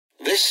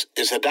This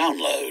is a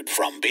download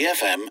from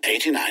BFM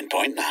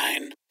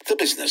 89.9, the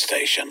business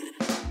station.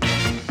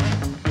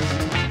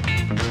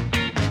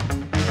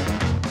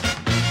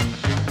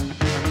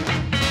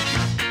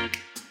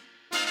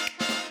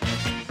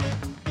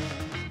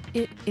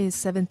 It is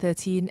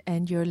 7:13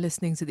 and you're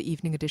listening to the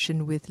evening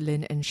edition with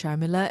Lynn and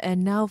Sharmila.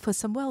 And now for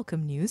some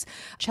welcome news.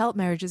 Child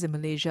marriages in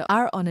Malaysia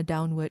are on a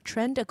downward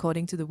trend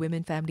according to the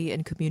Women, Family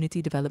and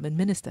Community Development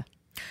Minister.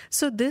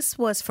 So this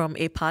was from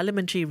a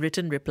parliamentary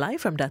written reply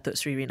from Datuk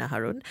Sri Rina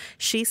Harun.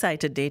 She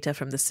cited data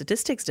from the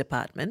Statistics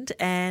Department,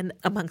 and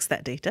amongst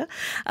that data,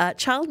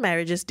 child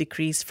marriages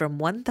decreased from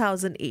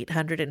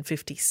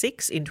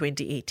 1,856 in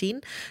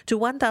 2018 to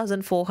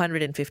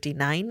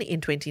 1,459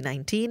 in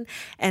 2019,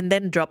 and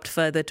then dropped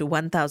further to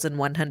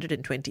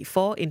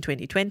 1,124 in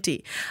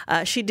 2020.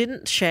 She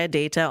didn't share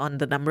data on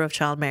the number of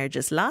child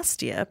marriages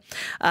last year,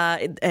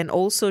 and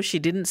also she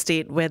didn't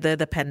state whether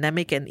the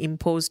pandemic and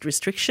imposed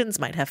restrictions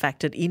might have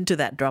factored into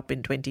that drop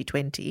in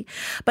 2020.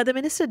 But the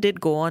minister did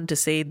go on to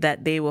say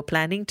that they were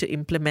planning to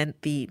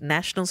implement the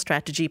National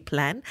Strategy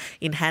Plan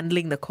in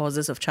handling the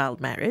causes of child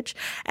marriage,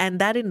 and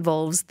that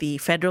involves the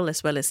federal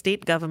as well as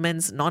state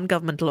governments,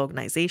 non-governmental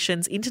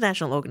organizations,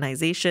 international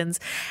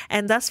organizations,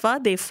 and thus far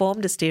they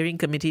formed a steering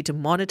committee to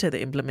monitor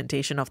the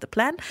implementation of the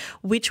plan,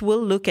 which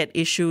will look at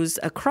issues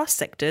across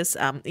sectors,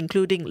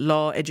 including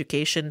law,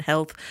 education,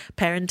 health,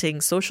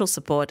 parenting, social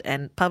support,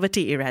 and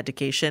poverty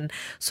eradication,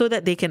 so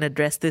that they can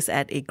address this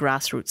at a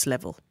grassroots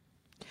level.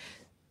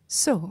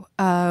 So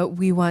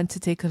we want to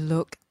take a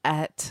look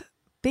at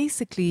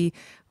basically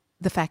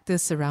the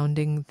factors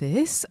surrounding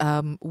this,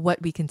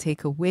 what we can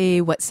take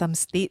away, what some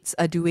states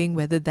are doing,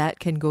 whether that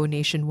can go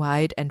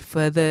nationwide and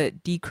further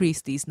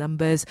decrease these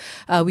numbers.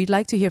 We'd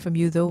like to hear from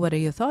you, though. What are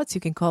your thoughts?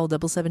 You can call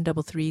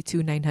 7733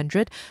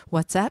 2900,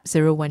 WhatsApp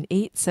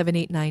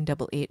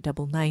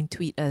 018-789-8899,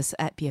 tweet us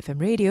at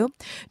BFM Radio.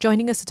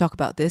 Joining us to talk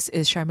about this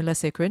is Sharmila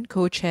Sekran,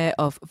 co-chair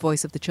of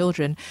Voice of the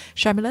Children.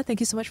 Sharmila, thank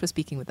you so much for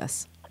speaking with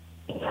us.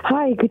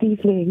 Hi, good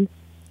evening.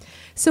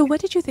 So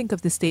what did you think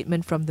of the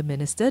statement from the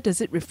minister?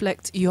 Does it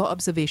reflect your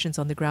observations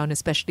on the ground,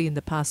 especially in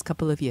the past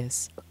couple of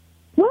years?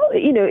 Well,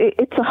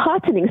 it's a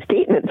heartening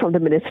statement from the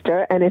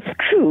minister, and it's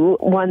true,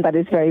 one that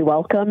is very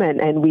welcome,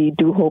 and we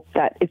do hope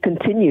that it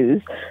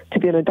continues to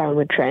be on a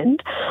downward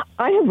trend.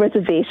 I have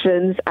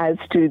reservations as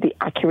to the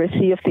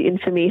accuracy of the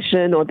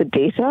information or the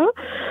data,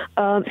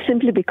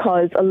 simply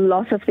because a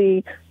lot of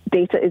the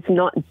data is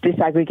not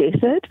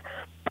disaggregated,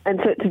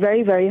 and so it's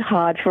very, very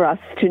hard for us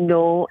to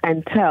know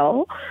and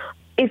tell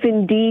if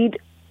indeed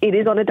it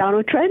is on a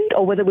downward trend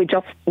or whether we're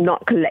just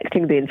not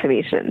collecting the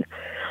information.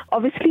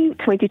 Obviously,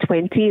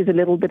 2020 is a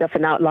little bit of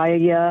an outlier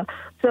year.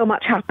 So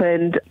much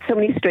happened. So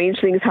many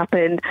strange things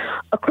happened.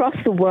 Across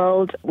the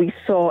world, we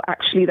saw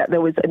actually that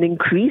there was an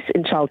increase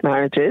in child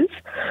marriages.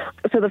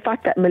 So the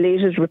fact that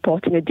Malaysia is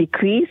reporting a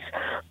decrease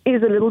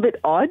is a little bit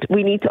odd.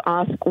 We need to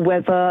ask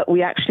whether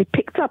we actually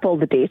picked up all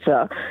the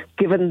data,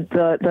 given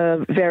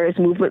the various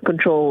movement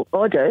control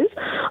orders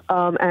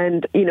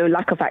and,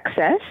 lack of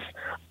access.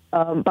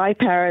 By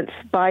parents,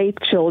 by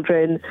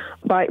children,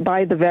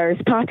 by the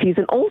various parties,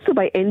 and also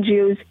by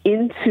NGOs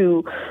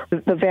into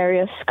the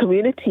various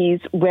communities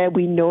where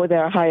we know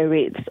there are higher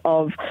rates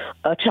of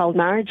child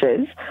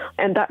marriages.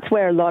 And that's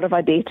where a lot of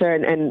our data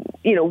and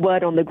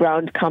word on the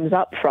ground comes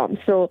up from.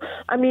 So,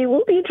 it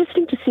will be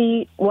interesting to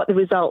see what the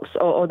results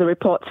or the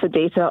reports for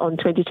data on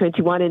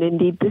 2021 and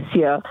indeed this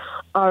year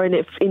are, and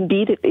if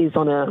indeed it is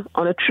on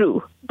a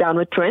true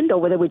downward trend or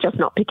whether we're just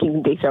not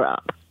picking data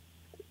up.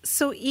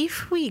 So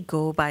if we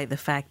go by the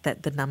fact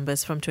that the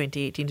numbers from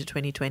 2018 to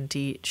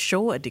 2020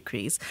 show a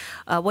decrease,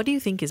 what do you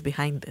think is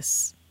behind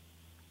this?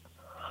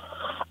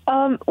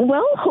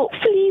 Well,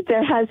 hopefully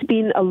there has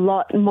been a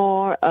lot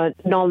more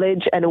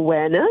knowledge and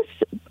awareness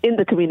in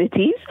the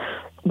communities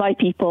by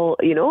people.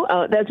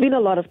 There's been a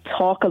lot of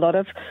talk, a lot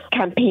of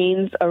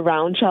campaigns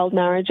around child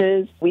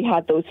marriages. We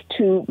had those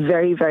two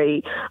very,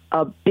 very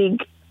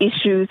big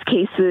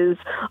cases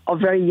of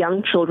very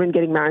young children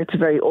getting married to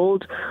very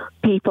old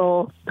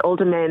people,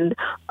 older men,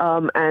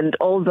 and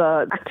all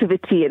the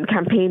activity and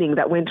campaigning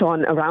that went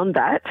on around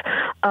that.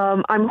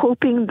 I'm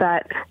hoping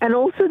that, and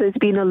also there's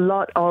been a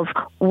lot of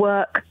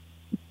work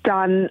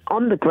done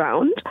on the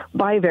ground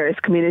by various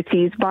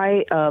communities,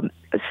 by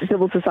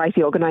civil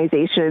society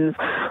organizations,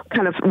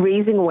 kind of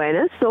raising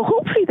awareness. So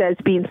hopefully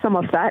there's been some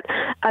of that,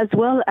 as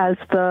well as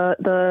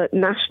the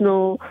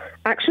National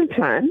Action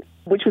Plan,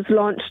 which was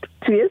launched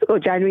 2 years ago,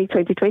 January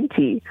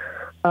 2020,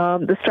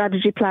 the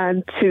strategy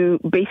plan to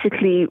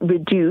basically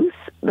reduce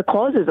the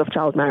causes of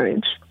child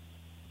marriage.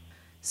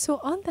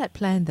 So on that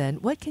plan then,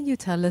 what can you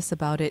tell us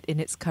about it in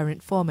its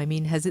current form?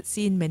 Has it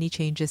seen many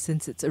changes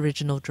since its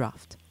original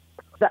draft?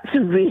 That's a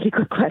really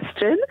good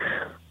question.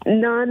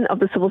 None of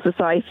the civil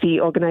society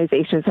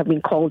organizations have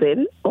been called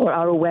in or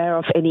are aware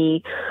of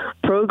any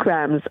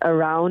programs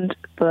around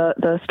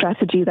the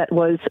strategy that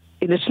was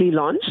initially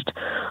launched.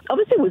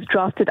 Obviously, it was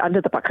drafted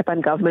under the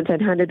Pakatan government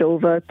and handed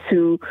over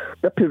to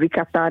the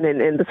Perikatan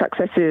and the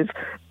successive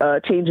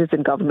changes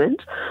in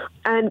government.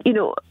 And,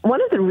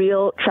 one of the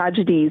real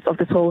tragedies of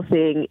this whole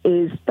thing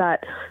is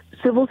that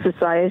civil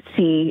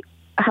society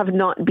have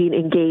not been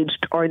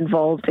engaged or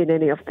involved in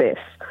any of this.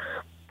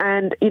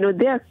 And,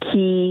 they are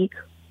key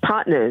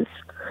partners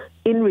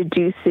in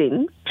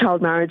reducing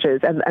child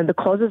marriages and the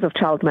causes of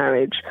child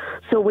marriage.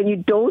 So when you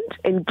don't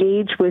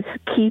engage with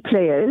key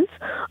players,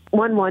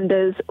 one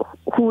wonders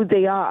who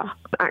they are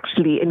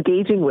actually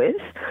engaging with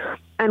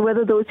and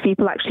whether those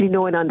people actually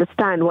know and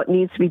understand what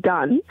needs to be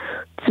done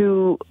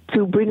to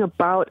bring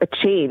about a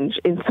change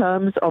in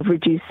terms of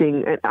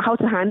reducing how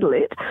to handle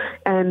it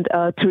and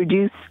to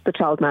reduce the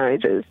child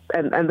marriages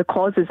and the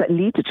causes that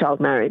lead to child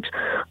marriage.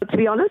 But to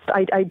be honest,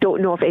 I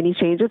don't know of any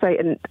changes.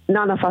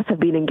 None of us have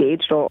been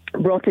engaged or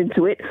brought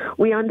into it.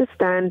 We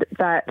understand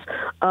that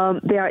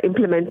they are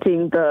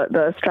implementing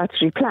the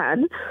strategy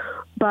plan,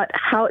 but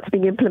how it's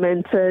being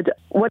implemented,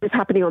 what is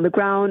happening on the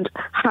ground,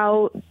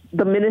 how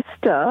the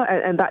minister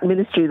and that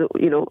ministry,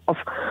 of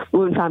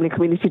Women, Family,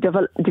 Community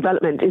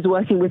Development is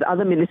working with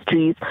other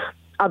ministries,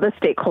 other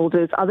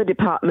stakeholders, other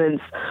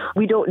departments,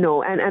 we don't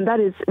know. And that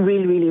is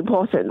really, really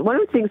important. One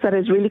of the things that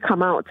has really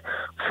come out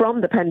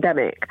from the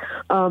pandemic,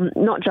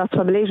 not just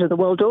from Malaysia, the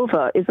world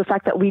over, is the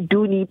fact that we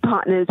do need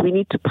partners. We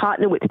need to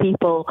partner with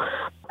people,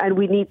 and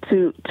we need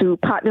to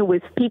partner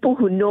with people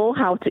who know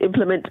how to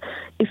implement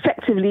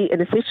effectively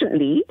and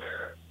efficiently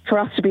for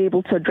us to be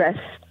able to address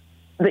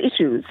the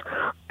issues.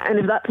 And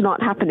if that's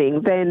not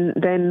happening,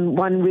 then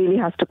one really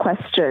has to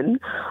question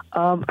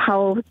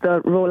how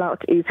the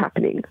rollout is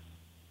happening.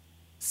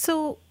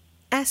 So,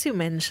 as you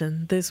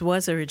mentioned, this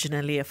was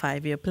originally a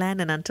 5-year plan,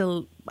 and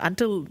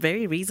until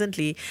very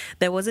recently,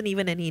 there wasn't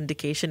even any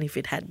indication if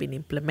it had been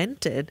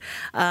implemented.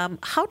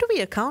 How do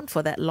we account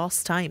for that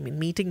lost time in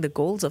meeting the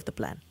goals of the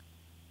plan?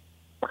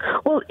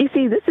 Well, you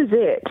see, this is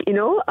it,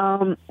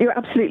 you're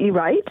absolutely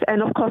right.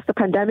 And of course, the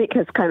pandemic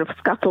has kind of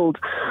scuttled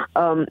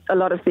a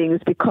lot of things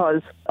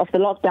because of the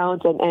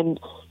lockdowns and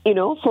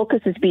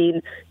focus has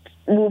been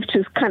moved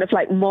to kind of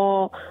like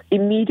more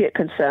immediate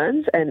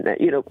concerns and,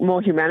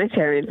 more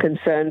humanitarian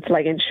concerns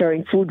like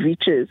ensuring food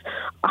reaches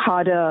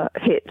harder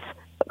hit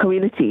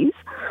communities,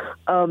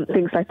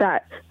 things like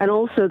that. And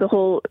also the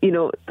whole,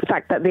 the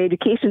fact that the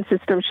education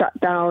system shut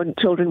down,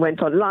 children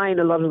went online,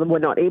 a lot of them were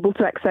not able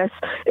to access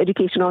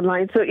education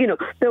online. So,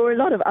 there were a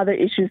lot of other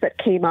issues that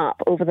came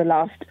up over the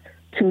last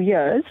 2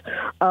 years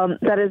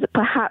that has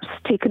perhaps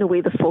taken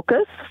away the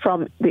focus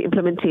from the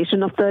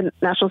implementation of the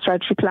National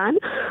Strategy Plan.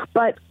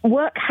 But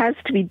work has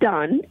to be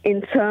done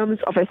in terms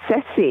of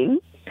assessing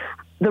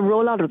the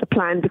rollout of the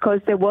plan because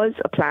there was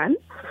a plan,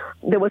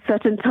 there were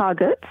certain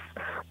targets,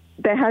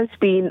 there has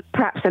been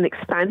perhaps an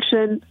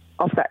expansion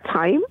of that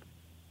time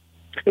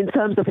in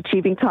terms of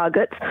achieving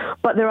targets,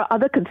 but there are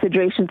other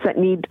considerations that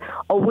need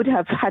or would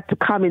have had to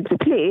come into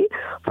play.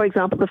 For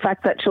example, the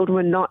fact that children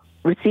were not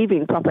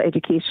receiving proper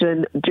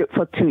education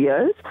for 2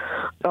 years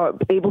or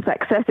able to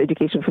access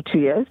education for 2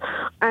 years.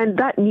 And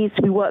that needs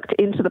to be worked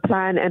into the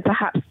plan, and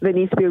perhaps there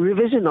needs to be a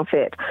revision of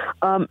it,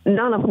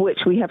 none of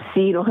which we have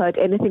seen or heard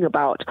anything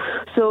about.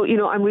 So,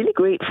 I'm really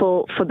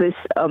grateful for this.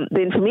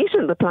 The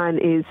information of the plan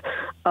is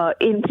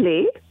in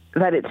play,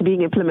 that it's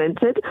being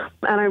implemented.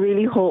 And I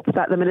really hope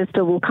that the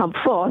minister will come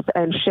forth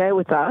and share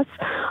with us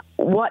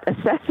what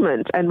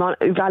assessment and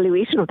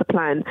evaluation of the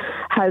plan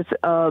has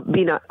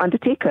been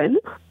undertaken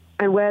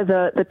and where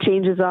the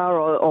changes are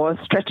or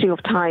stretching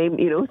of time,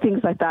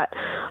 things like that,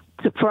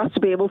 for us to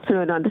be able to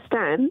know and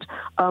understand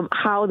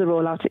how the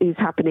rollout is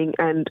happening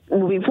and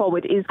moving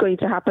forward is going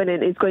to happen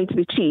and is going to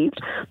be achieved.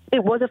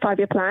 It was a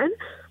 5-year plan.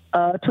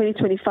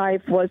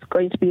 2025 was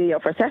going to be a year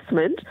of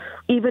assessment.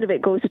 Even if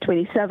it goes to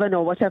 27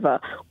 or whatever,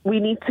 we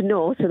need to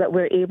know so that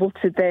we're able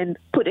to then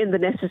put in the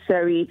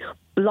necessary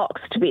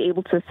blocks to be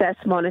able to assess,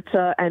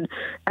 monitor, and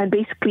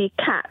basically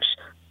catch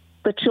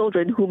the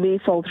children who may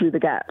fall through the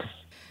gaps.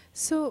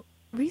 So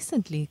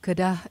recently,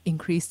 Kedah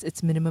increased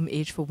its minimum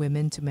age for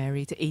women to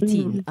marry to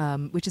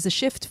 18, which is a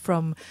shift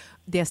from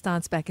their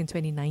stance back in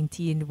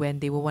 2019 when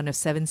they were one of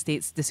 7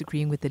 states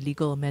disagreeing with the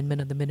legal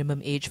amendment of the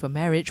minimum age for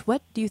marriage.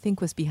 What do you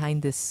think was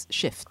behind this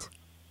shift?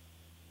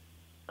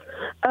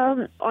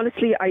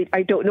 Honestly,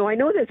 I don't know. I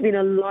know there's been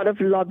a lot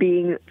of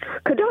lobbying.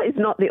 Kedah is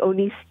not the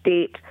only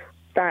state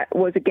that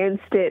was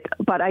against it,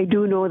 but I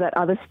do know that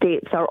other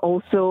states are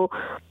also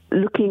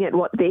looking at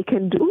what they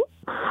can do.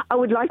 I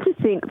would like to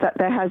think that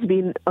there has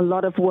been a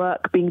lot of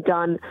work being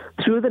done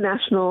through the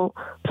national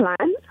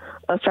plan,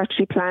 a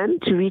strategy plan,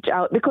 to reach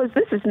out, because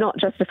this is not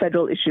just a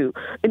federal issue,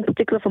 in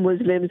particular for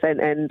Muslims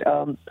and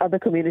other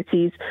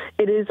communities.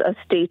 It is a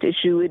state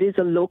issue. It is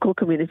a local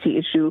community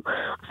issue.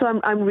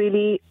 So I'm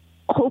really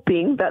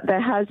hoping that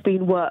there has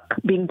been work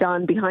being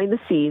done behind the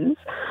scenes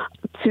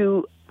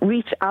to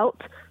reach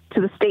out to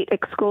the state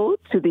exco,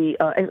 to the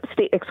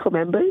state exco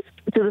members,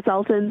 to the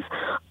sultans,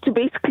 to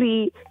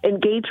basically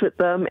engage with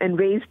them and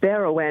raise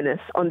their awareness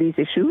on these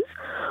issues.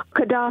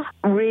 Kedah,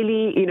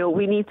 really,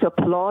 we need to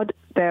applaud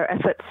their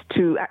efforts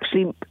to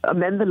actually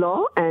amend the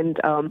law and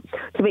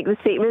to make the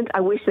statement. I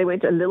wish they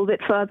went a little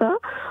bit further,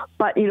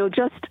 but,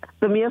 just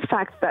the mere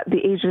fact that the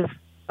age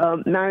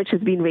of marriage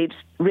has been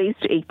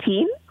raised to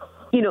 18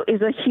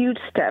 is a huge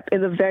step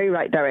in the very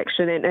right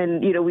direction.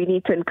 And we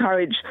need to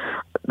encourage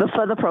the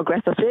further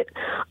progress of it.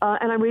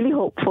 And I'm really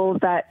hopeful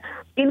that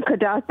in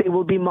Kedah, they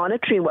will be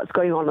monitoring what's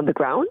going on the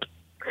ground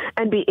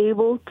and be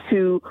able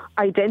to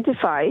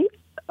identify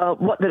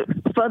what the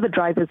further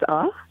drivers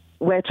are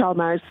where child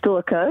marriage still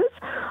occurs.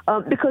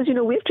 Because,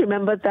 we have to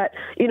remember that,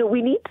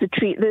 we need to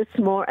treat this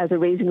more as a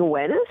raising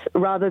awareness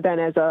rather than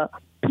as a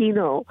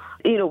penal.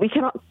 We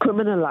cannot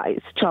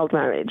criminalize child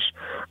marriage.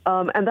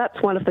 And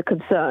that's one of the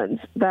concerns,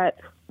 that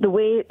the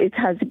way it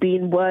has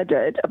been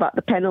worded about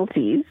the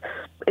penalties,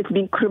 it's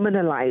been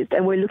criminalized,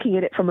 and we're looking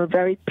at it from a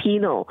very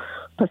penal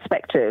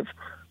perspective.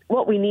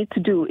 What we need to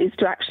do is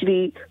to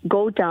actually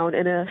go down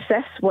and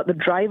assess what the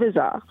drivers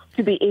are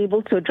to be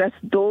able to address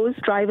those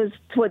drivers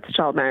towards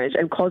child marriage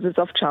and causes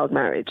of child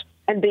marriage,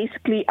 and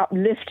basically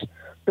uplift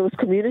those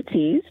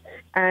communities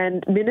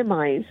and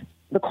minimize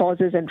the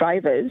causes and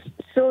drivers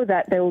so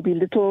that there will be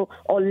little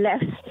or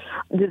less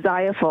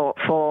desire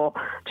for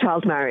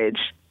child marriage,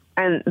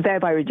 and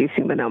thereby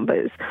reducing the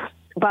numbers.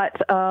 But,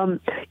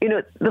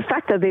 the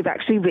fact that they've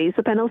actually raised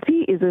the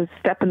penalty is a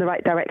step in the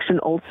right direction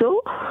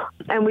also.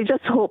 And we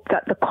just hope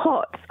that the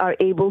courts are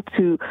able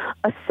to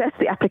assess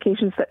the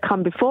applications that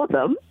come before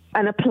them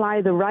and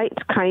apply the right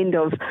kind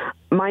of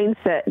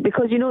mindset.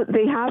 Because,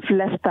 they have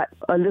left that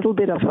a little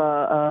bit of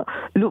a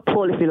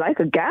loophole, if you like,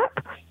 a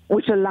gap,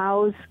 which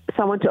allows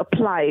someone to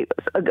apply,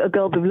 a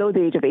girl below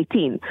the age of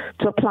 18,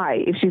 to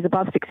apply if she's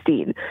above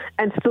 16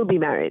 and still be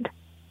married.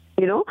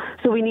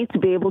 So we need to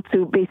be able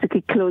to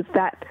basically close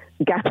that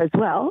gap as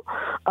well,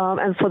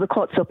 and for the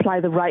courts to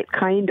apply the right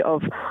kind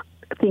of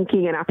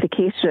thinking and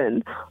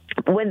application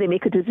when they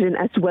make a decision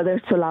as to whether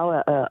to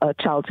allow a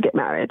child to get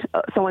married,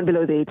 someone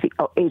below the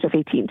age of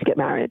 18 to get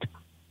married.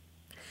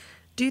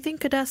 Do you think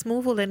Kedah's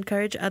move will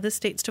encourage other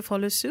states to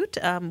follow suit?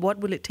 What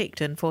will it take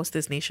to enforce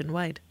this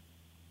nationwide?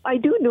 I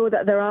do know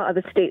that there are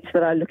other states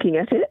that are looking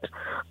at it,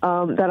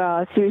 that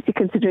are seriously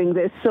considering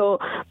this. So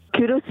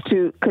kudos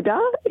to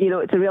Kedah.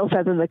 It's a real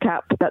feather in the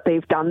cap that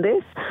they've done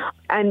this.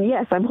 And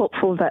yes, I'm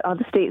hopeful that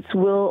other states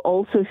will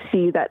also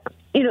see that,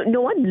 no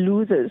one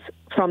loses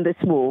from this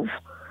move.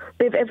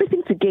 They have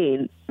everything to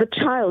gain. The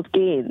child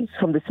gains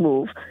from this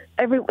move.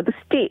 The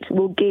state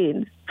will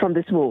gain from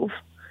this move.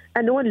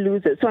 And no one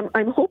loses. So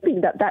I'm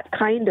hoping that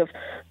kind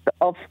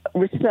of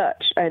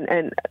research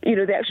and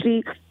they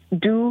actually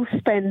do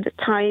spend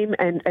time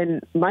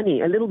and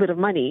money, a little bit of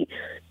money,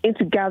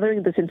 into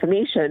gathering this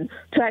information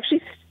to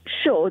actually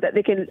show that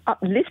they can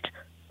uplift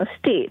a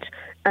state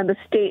and the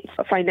state's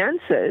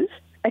finances,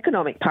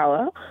 economic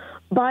power,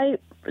 by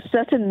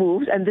certain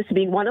moves, and this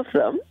being one of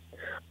them.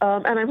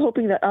 And I'm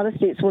hoping that other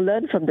states will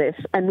learn from this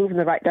and move in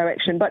the right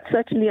direction. But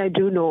certainly I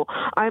do know,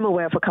 I'm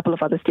aware of a couple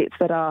of other states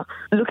that are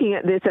looking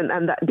at this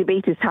and that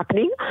debate is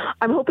happening.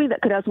 I'm hoping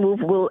that Kedah's move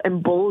will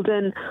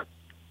embolden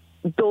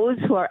those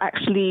who are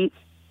actually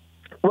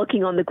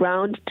working on the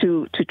ground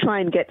to try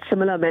and get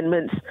similar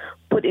amendments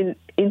put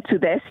into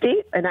their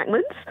state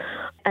enactments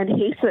and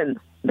hasten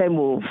their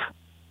move.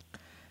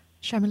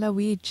 Sharmila,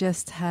 we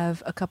just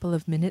have a couple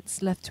of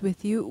minutes left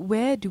with you.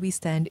 Where do we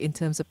stand in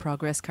terms of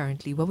progress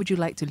currently? What would you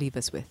like to leave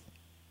us with?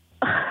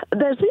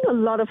 There's been a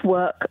lot of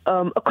work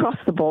across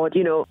the board.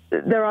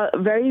 There are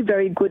very,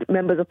 very good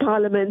members of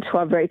parliament who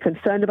are very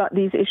concerned about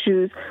these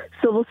issues,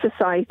 civil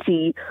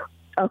society,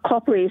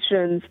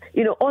 corporations.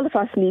 All of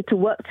us need to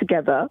work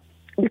together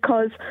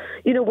because,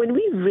 when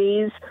we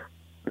raise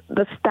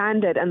the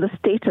standard and the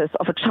status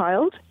of a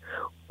child,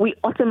 we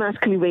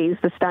automatically raise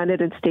the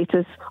standard and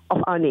status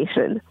of our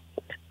nation.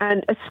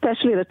 And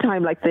especially at a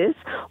time like this,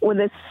 when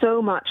there's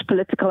so much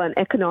political and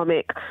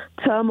economic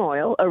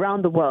turmoil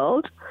around the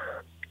world,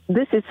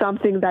 this is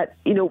something that,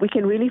 we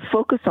can really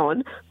focus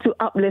on to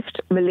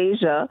uplift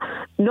Malaysia,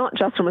 not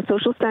just from a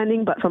social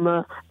standing, but from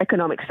an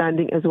economic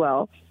standing as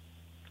well.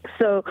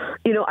 So,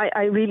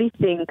 I really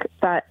think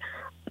that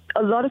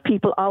a lot of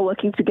people are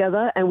working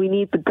together, and we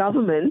need the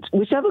government,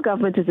 whichever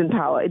government is in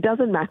power, it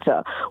doesn't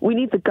matter. We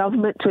need the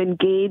government to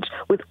engage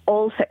with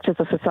all sectors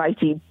of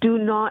society. Do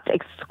not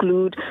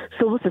exclude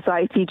civil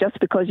society just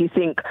because you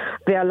think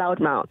they are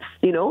loudmouths.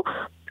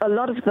 A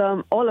lot of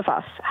them, all of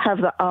us, have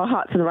our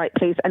hearts in the right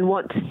place and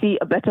want to see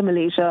a better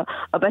Malaysia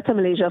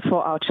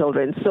for our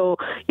children. So,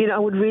 I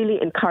would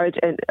really encourage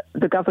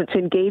the government to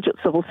engage with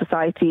civil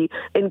society,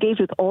 engage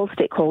with all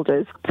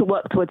stakeholders to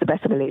work towards a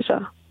better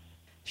Malaysia.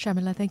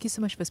 Sharmila, thank you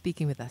so much for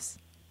speaking with us.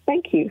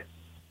 Thank you.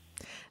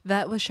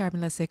 That was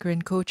Sharmila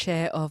Sekaran,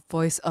 co-chair of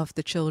Voice of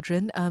the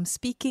Children,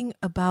 speaking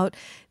about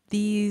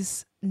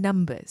these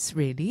numbers,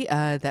 really,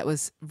 that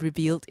was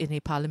revealed in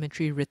a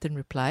parliamentary written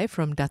reply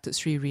from Datuk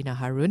Sri Rina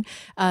Harun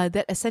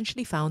that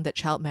essentially found that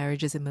child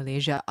marriages in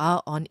Malaysia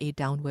are on a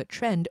downward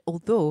trend,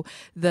 although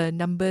the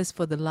numbers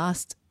for the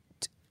last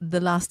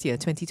year,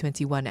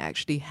 2021,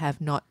 actually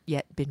have not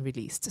yet been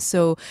released.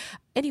 So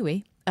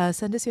anyway,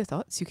 send us your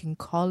thoughts. You can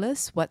call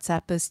us,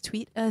 WhatsApp us,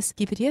 tweet us.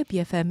 Keep it here,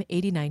 BFM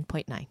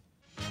 89.9.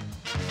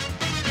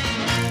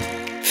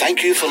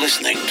 Thank you for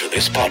listening to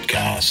this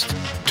podcast.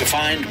 To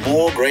find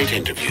more great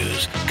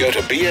interviews, go to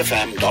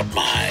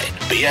bfm.my,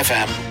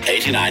 BFM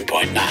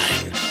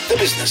 89.9. The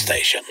Business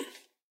Station.